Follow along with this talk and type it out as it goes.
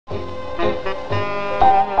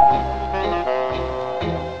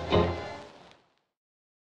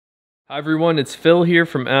Hi everyone, it's Phil here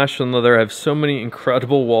from Ashland Leather. I have so many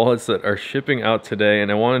incredible wallets that are shipping out today,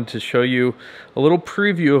 and I wanted to show you a little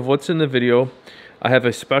preview of what's in the video. I have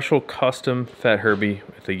a special custom Fat Herbie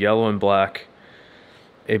with a yellow and black,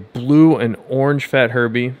 a blue and orange Fat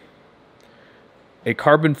Herbie, a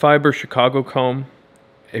carbon fiber Chicago comb,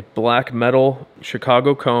 a black metal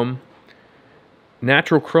Chicago comb,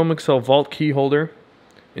 natural chrome XL vault key holder,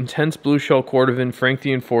 intense blue shell Cordovan Frank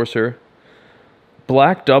the Enforcer,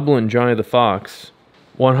 black Dublin Johnny the Fox,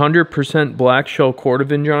 100% black shell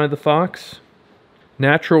Cordovan Johnny the Fox,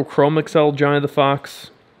 natural chrome XL Johnny the Fox,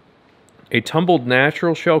 a tumbled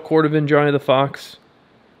natural shell Cordovan Johnny the Fox,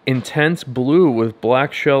 intense blue with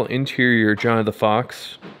black shell interior Johnny the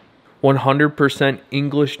Fox, 100%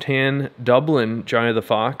 English tan Dublin Johnny the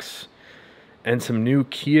Fox, and some new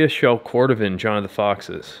Kia shell Cordovan Johnny the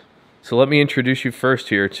Foxes. So let me introduce you first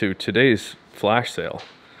here to today's flash sale.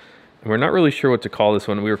 And we're not really sure what to call this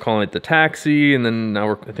one. We were calling it the taxi, and then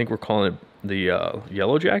now I think we're calling it the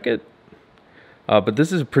yellow jacket. But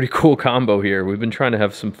this is a pretty cool combo here. We've been trying to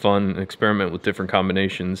have some fun and experiment with different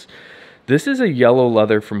combinations. This is a yellow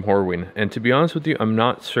leather from Horween, and to be honest with you, I'm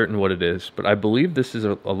not certain what it is, but I believe this is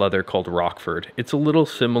a leather called Rockford. It's a little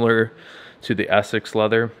similar to the Essex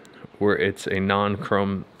leather, where it's a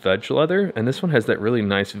non-chrome veg leather, and this one has that really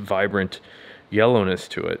nice, vibrant yellowness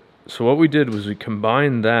to it. So what we did was we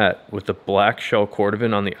combined that with the black shell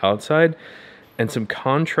Cordovan on the outside and some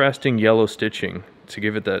contrasting yellow stitching to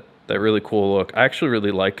give it that really cool look. I actually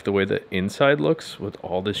really like the way the inside looks with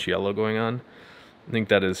all this yellow going on. I think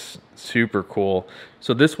that is super cool.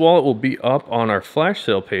 So this wallet will be up on our flash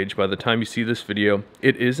sale page by the time you see this video.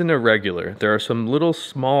 It is an irregular. There are some little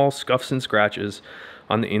small scuffs and scratches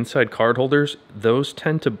on the inside card holders. Those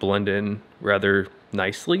tend to blend in rather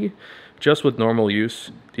nicely. Just with normal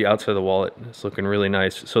use, the outside of the wallet is looking really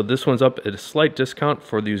nice. So this one's up at a slight discount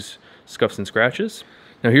for these scuffs and scratches.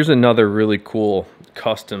 Now here's another really cool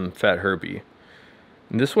custom Fat Herbie.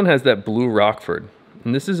 And this one has that blue Rockford.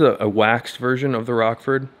 And this is a waxed version of the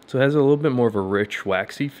Rockford. So it has a little bit more of a rich,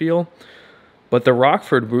 waxy feel. But the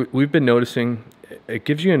Rockford, we've been noticing, it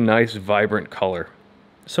gives you a nice, vibrant color.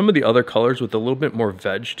 Some of the other colors with a little bit more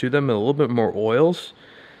veg to them and a little bit more oils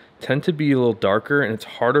tend to be a little darker, and it's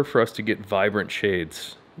harder for us to get vibrant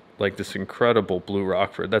shades like this incredible blue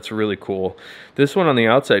Rockford. That's really cool. This one on the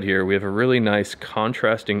outside here, we have a really nice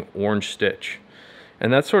contrasting orange stitch,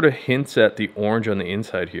 and that sort of hints at the orange on the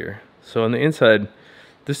inside here. So on the inside,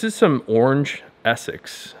 this is some orange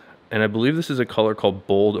Essex, and I believe this is a color called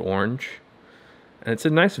bold orange, and it's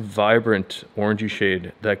a nice vibrant orangey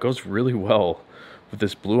shade that goes really well with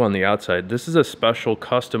this blue on the outside. This is a special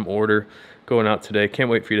custom order going out today. Can't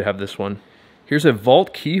wait for you to have this one. Here's a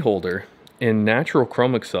vault key holder in natural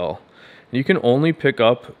chrome XL. You can only pick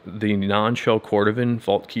up the non-shell Cordovan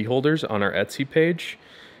vault key holders on our Etsy page.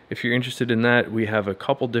 If you're interested in that, we have a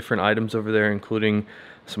couple different items over there, including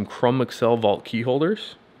some chrome XL vault key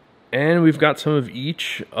holders. And we've got some of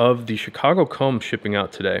each of the Chicago combs shipping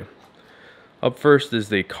out today. Up first is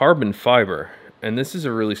the carbon fiber. And this is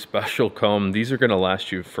a really special comb. These are going to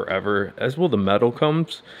last you forever, as will the metal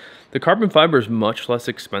combs. The carbon fiber is much less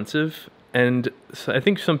expensive, and I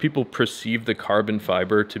think some people perceive the carbon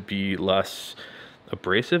fiber to be less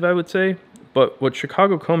abrasive, I would say. But what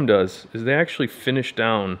Chicago comb does is they actually finish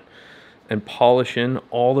down and polish in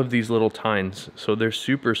all of these little tines, so they're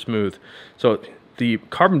super smooth. So the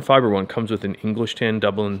carbon fiber one comes with an English tan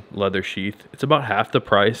Dublin leather sheath. It's about half the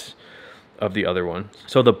price of the other one.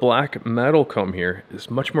 So the black metal comb here is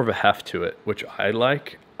much more of a heft to it, which I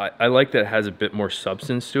like. I like that it has a bit more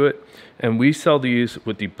substance to it. And we sell these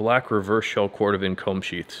with the black reverse shell Cordovan comb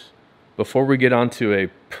sheaths. Before we get on to a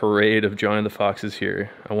parade of Johnny the Foxes here,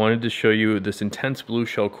 I wanted to show you this intense blue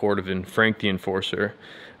shell Cordovan Frank the Enforcer.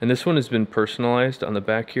 And this one has been personalized on the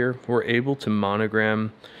back here. We're able to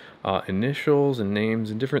monogram initials and names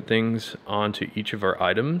and different things onto each of our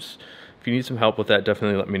items. If you need some help with that,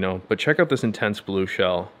 definitely let me know. But check out this intense blue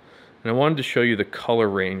shell. And I wanted to show you the color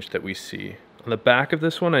range that we see. On the back of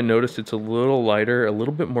this one, I noticed it's a little lighter, a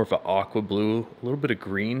little bit more of an aqua blue, a little bit of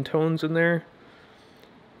green tones in there,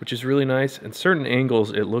 which is really nice. At certain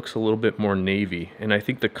angles, it looks a little bit more navy. And I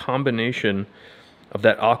think the combination of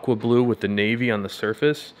that aqua blue with the navy on the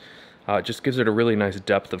surface just gives it a really nice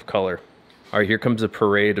depth of color. All right, here comes a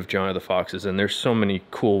parade of Johnny the Foxes, and there's so many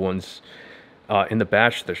cool ones in the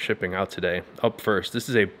batch they're shipping out today. Up first, this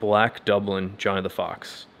is a black Dublin Johnny the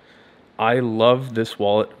Fox. I love this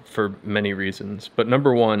wallet for many reasons, but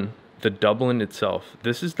number one, the Dublin itself.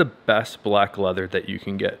 This is the best black leather that you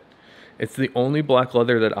can get. It's the only black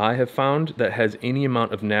leather that I have found that has any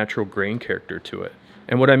amount of natural grain character to it.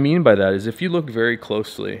 And what I mean by that is if you look very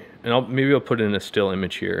closely, and maybe I'll put in a still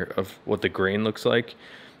image here of what the grain looks like,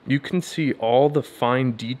 you can see all the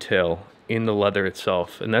fine detail in the leather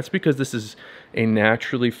itself. And that's because this is a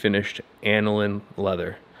naturally finished aniline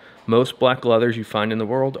leather. Most black leathers you find in the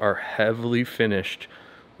world are heavily finished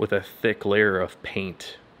with a thick layer of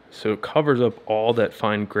paint. So it covers up all that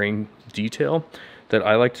fine grain detail that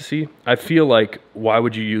I like to see. I feel like, why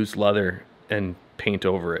would you use leather and paint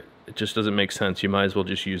over it? It just doesn't make sense. You might as well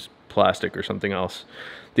just use plastic or something else.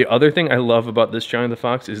 The other thing I love about this Johnny the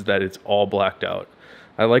Fox is that it's all blacked out.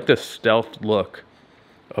 I like the stealth look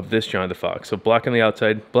of this Johnny the Fox. So black on the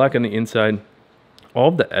outside, black on the inside. All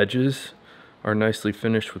of the edges are nicely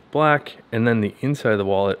finished with black, and then the inside of the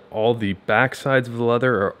wallet, all the back sides of the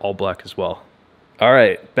leather are all black as well. All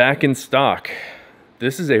right, back in stock.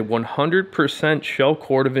 This is a 100% shell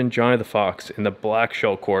Cordovan Johnny the Fox in the black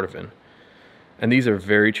shell Cordovan. And these are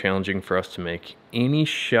very challenging for us to make. Any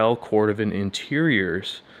shell Cordovan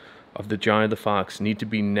interiors of the Johnny the Fox need to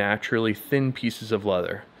be naturally thin pieces of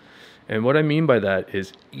leather. And what I mean by that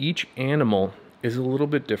is each animal is a little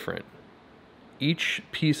bit different. Each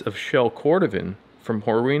piece of shell Cordovan from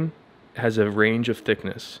Horween has a range of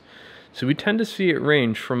thickness. So we tend to see it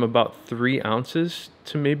range from about 3 ounces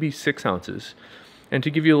to maybe 6 ounces. And to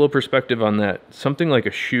give you a little perspective on that, something like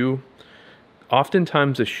a shoe,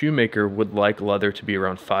 oftentimes a shoemaker would like leather to be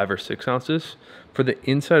around 5 or 6 ounces. For the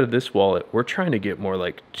inside of this wallet, we're trying to get more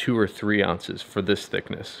like 2 or 3 ounces for this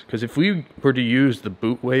thickness. Because if we were to use the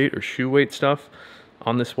boot weight or shoe weight stuff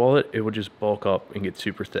on this wallet, it would just bulk up and get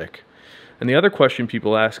super thick. And the other question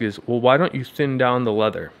people ask is, well, why don't you thin down the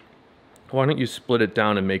leather? Why don't you split it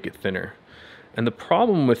down and make it thinner? And the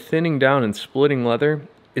problem with thinning down and splitting leather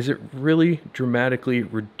is it really dramatically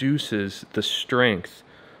reduces the strength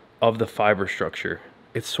of the fiber structure.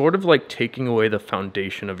 It's sort of like taking away the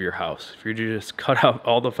foundation of your house. If you just cut out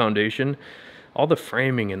all the foundation, all the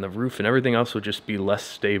framing and the roof and everything else will just be less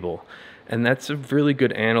stable. And that's a really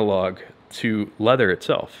good analog to leather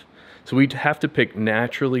itself. So we'd have to pick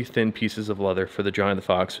naturally thin pieces of leather for the Johnny the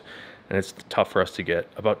Fox, and it's tough for us to get.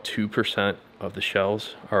 About 2% of the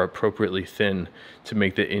shells are appropriately thin to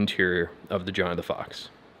make the interior of the Johnny the Fox.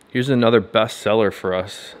 Here's another best seller for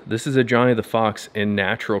us. This is a Johnny the Fox in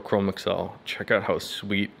natural Chrome XL. Check out how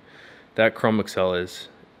sweet that Chrome XL is.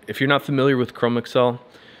 If you're not familiar with Chrome XL,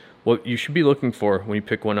 what you should be looking for when you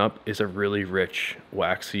pick one up is a really rich,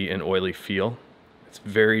 waxy, and oily feel. It's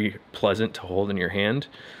very pleasant to hold in your hand.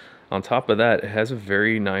 On top of that, it has a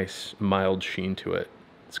very nice, mild sheen to it.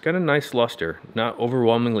 It's got a nice luster, not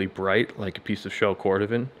overwhelmingly bright like a piece of shell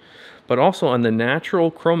Cordovan, but also on the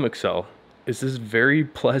natural Chrome XL is this very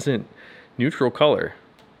pleasant neutral color,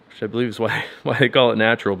 which I believe is why they call it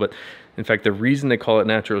natural. But in fact, the reason they call it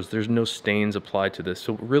natural is there's no stains applied to this.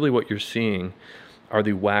 So really what you're seeing are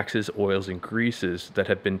the waxes, oils, and greases that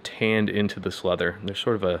have been tanned into this leather. They're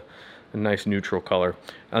sort of a nice neutral color.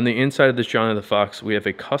 On the inside of this Johnny the Fox, we have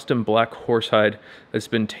a custom black horsehide that's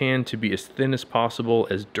been tanned to be as thin as possible,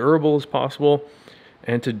 as durable as possible,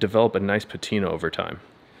 and to develop a nice patina over time.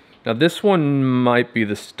 Now this one might be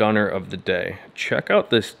the stunner of the day. Check out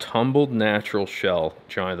this tumbled natural shell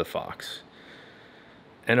Johnny the Fox.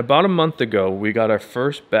 And about a month ago, we got our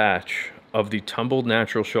first batch of the tumbled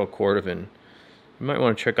natural shell Cordovan. You might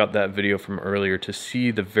want to check out that video from earlier to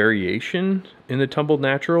see the variation in the tumbled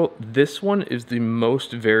natural. This one is the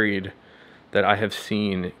most varied that I have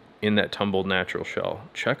seen in that tumbled natural shell.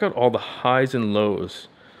 Check out all the highs and lows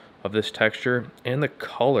of this texture and the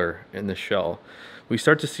color in the shell. We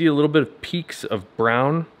start to see a little bit of peaks of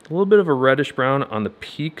brown, a little bit of a reddish brown on the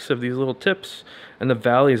peaks of these little tips, and the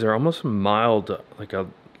valleys are almost mild, like a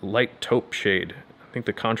light taupe shade. I think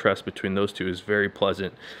the contrast between those two is very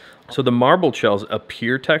pleasant. So the marbled shells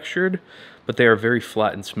appear textured, but they are very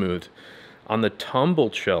flat and smooth. On the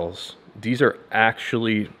tumbled shells, these are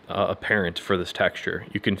actually apparent for this texture.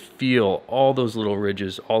 You can feel all those little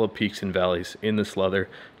ridges, all the peaks and valleys in this leather.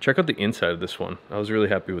 Check out the inside of this one. I was really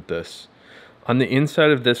happy with this. On the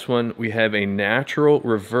inside of this one, we have a natural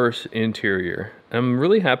reverse interior. I'm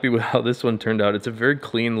really happy with how this one turned out. It's a very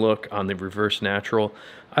clean look on the reverse natural.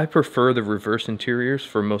 I prefer the reverse interiors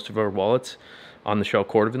for most of our wallets on the shell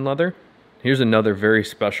Cordovan leather. Here's another very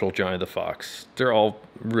special Johnny the Fox. They're all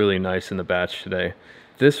really nice in the batch today.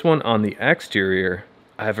 This one on the exterior,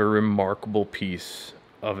 I have a remarkable piece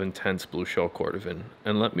of intense blue shell Cordovan.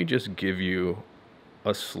 And let me just give you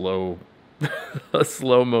a slow-mo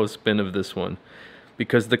spin of this one,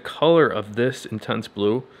 because the color of this intense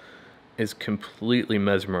blue is completely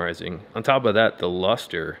mesmerizing. On top of that, the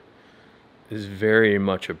luster is very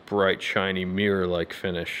much a bright, shiny, mirror-like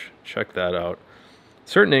finish. Check that out.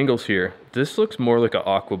 Certain angles here, this looks more like an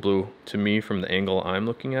aqua blue to me from the angle I'm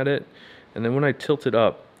looking at it. And then when I tilt it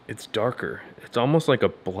up, it's darker. It's almost like a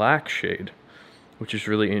black shade, which is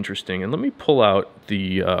really interesting. And let me pull out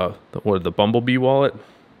the Bumblebee wallet,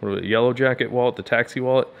 or the Yellow Jacket wallet, the taxi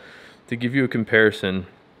wallet, to give you a comparison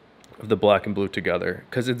of the black and blue together,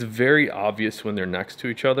 because it's very obvious when they're next to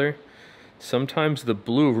each other. Sometimes the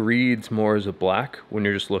blue reads more as a black when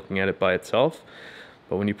you're just looking at it by itself,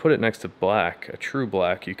 but when you put it next to black, a true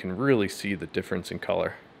black, you can really see the difference in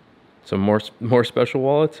color. So more special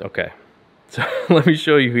wallets? Okay. So let me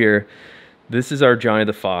show you here. This is our Johnny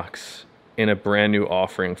the Fox in a brand new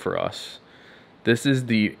offering for us. This is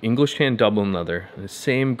the English tan Dublin leather, the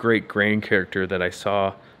same great grain character that I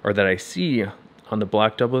saw, or that I see on the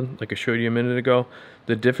black Dublin, like I showed you a minute ago.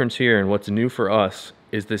 The difference here and what's new for us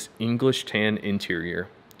is this English tan interior.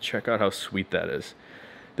 Check out how sweet that is.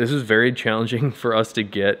 This is very challenging for us to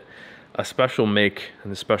get a special make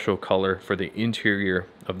and a special color for the interior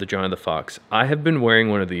of the Johnny the Fox. I have been wearing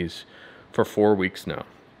one of these for 4 weeks now.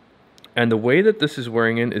 And the way that this is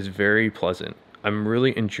wearing in is very pleasant. I'm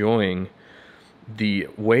really enjoying the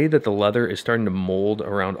way that the leather is starting to mold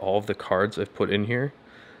around all of the cards I've put in here.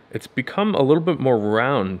 It's become a little bit more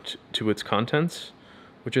round to its contents,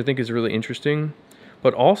 which I think is really interesting.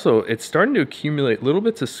 But also, it's starting to accumulate little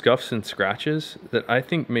bits of scuffs and scratches that I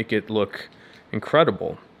think make it look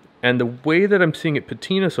incredible. And the way that I'm seeing it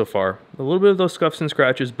patina so far, a little bit of those scuffs and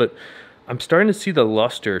scratches, but I'm starting to see the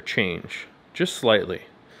luster change, just slightly.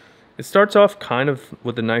 It starts off kind of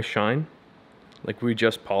with a nice shine, like we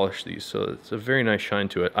just polished these, so it's a very nice shine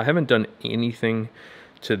to it. I haven't done anything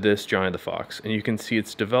to this Johnny the Fox, and you can see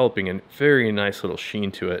it's developing a very nice little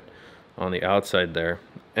sheen to it on the outside there.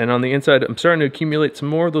 And on the inside, I'm starting to accumulate some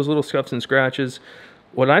more of those little scuffs and scratches.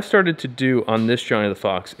 What I've started to do on this Johnny the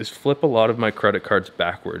Fox is flip a lot of my credit cards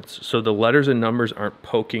backwards, so the letters and numbers aren't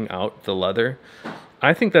poking out the leather.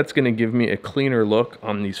 I think that's going to give me a cleaner look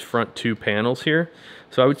on these front two panels here.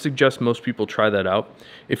 So I would suggest most people try that out.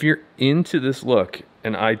 If you're into this look,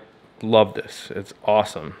 and I love this, it's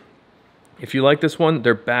awesome. If you like this one,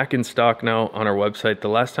 they're back in stock now on our website. The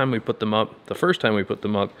last time we put them up, the first time we put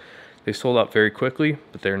them up, they sold out very quickly,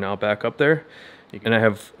 but they're now back up there. And I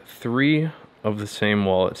have 3 of the same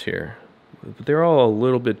wallets here. But they're all a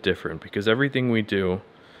little bit different because everything we do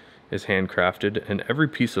is handcrafted, and every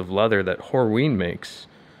piece of leather that Horween makes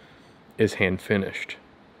is hand finished.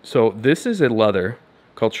 So this is a leather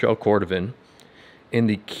called Shell Cordovan in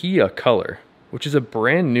the Kia color, which is a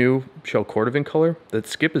brand new Shell Cordovan color that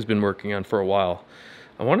Skip has been working on for a while.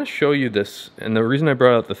 I want to show you this, and the reason I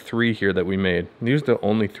brought out the 3 here that we made, these are the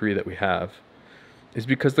only 3 that we have, is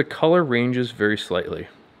because the color ranges very slightly.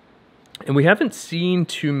 And we haven't seen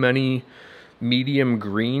too many medium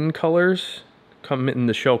green colors come in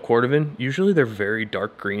the Shell Cordovan. Usually they're very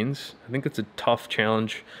dark greens. I think it's a tough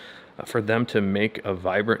challenge for them to make a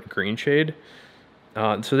vibrant green shade.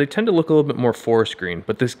 So they tend to look a little bit more forest green,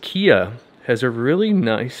 but this Kia has a really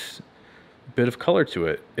nice bit of color to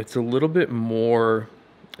it. It's a little bit more,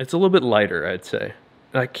 it's a little bit lighter, I'd say.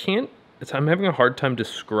 And I'm having a hard time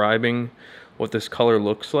describing what this color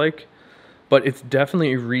looks like, but it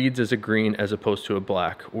definitely reads as a green as opposed to a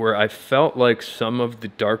black, where I felt like some of the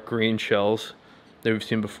dark green shells that we've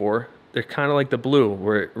seen before, they're kind of like the blue,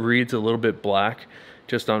 where it reads a little bit black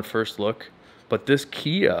just on first look. But this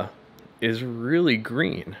Kia is really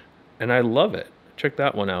green, and I love it. Check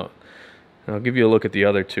that one out. And I'll give you a look at the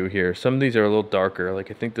other 2 here. Some of these are a little darker.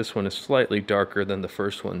 Like I think this one is slightly darker than the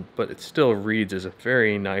first one, but it still reads as a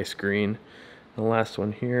very nice green. The last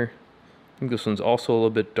one here, I think this one's also a little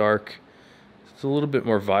bit dark. It's a little bit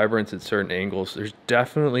more vibrant at certain angles. There's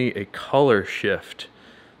definitely a color shift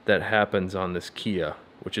that happens on this Kia,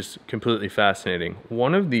 which is completely fascinating.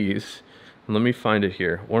 One of these, and let me find it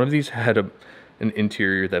here, one of these had an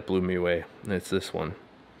interior that blew me away, and it's this one.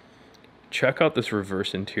 Check out this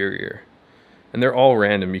reverse interior. And they're all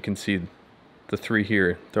random. You can see the 3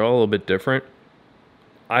 here. They're all a little bit different.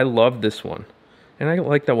 I love this one. And I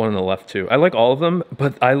like that one on the left too. I like all of them,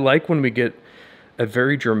 but I like when we get a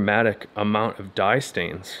very dramatic amount of dye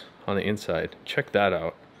stains on the inside. Check that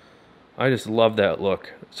out. I just love that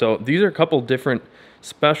look. So these are a couple different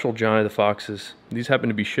special Johnny the Foxes. These happen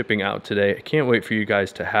to be shipping out today. I can't wait for you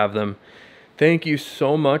guys to have them. Thank you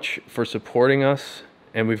so much for supporting us.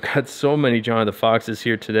 And we've got so many Johnny the Foxes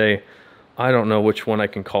here today. I don't know which one I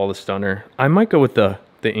can call the stunner. I might go with the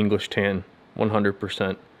English tan,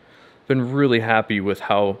 100%. Been really happy with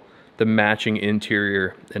how the matching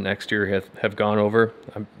interior and exterior have gone over.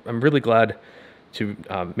 I'm really glad to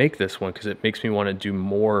make this one, because it makes me want to do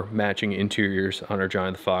more matching interiors on our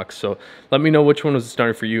Johnny the Fox. So let me know which one was the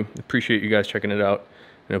starter for you. Appreciate you guys checking it out,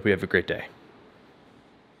 and hope you have a great day.